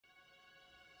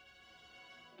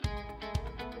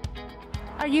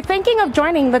Are you thinking of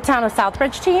joining the Town of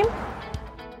Southbridge team?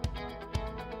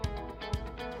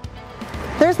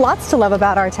 There's lots to love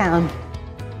about our town.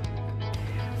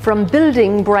 From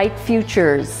building bright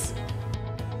futures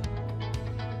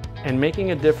and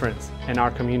making a difference in our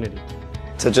community,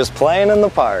 to just playing in the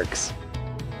parks.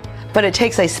 But it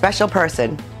takes a special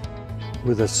person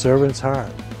with a servant's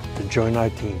heart to join our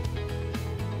team.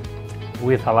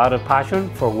 With a lot of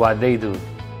passion for what they do.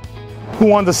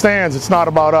 Who understands it's not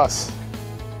about us.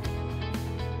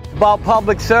 About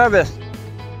public service.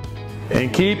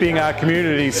 And keeping our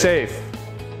community safe.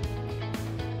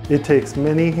 It takes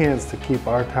many hands to keep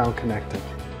our town connected.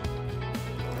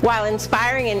 While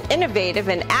inspiring an innovative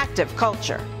and active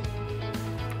culture.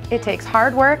 It takes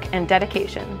hard work and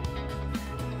dedication.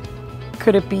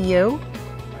 Could it be you?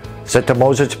 Sa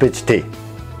Southbridge team.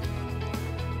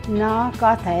 Nó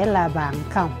có thể là bạn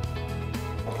không?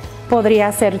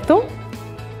 ¿Podría ser tú?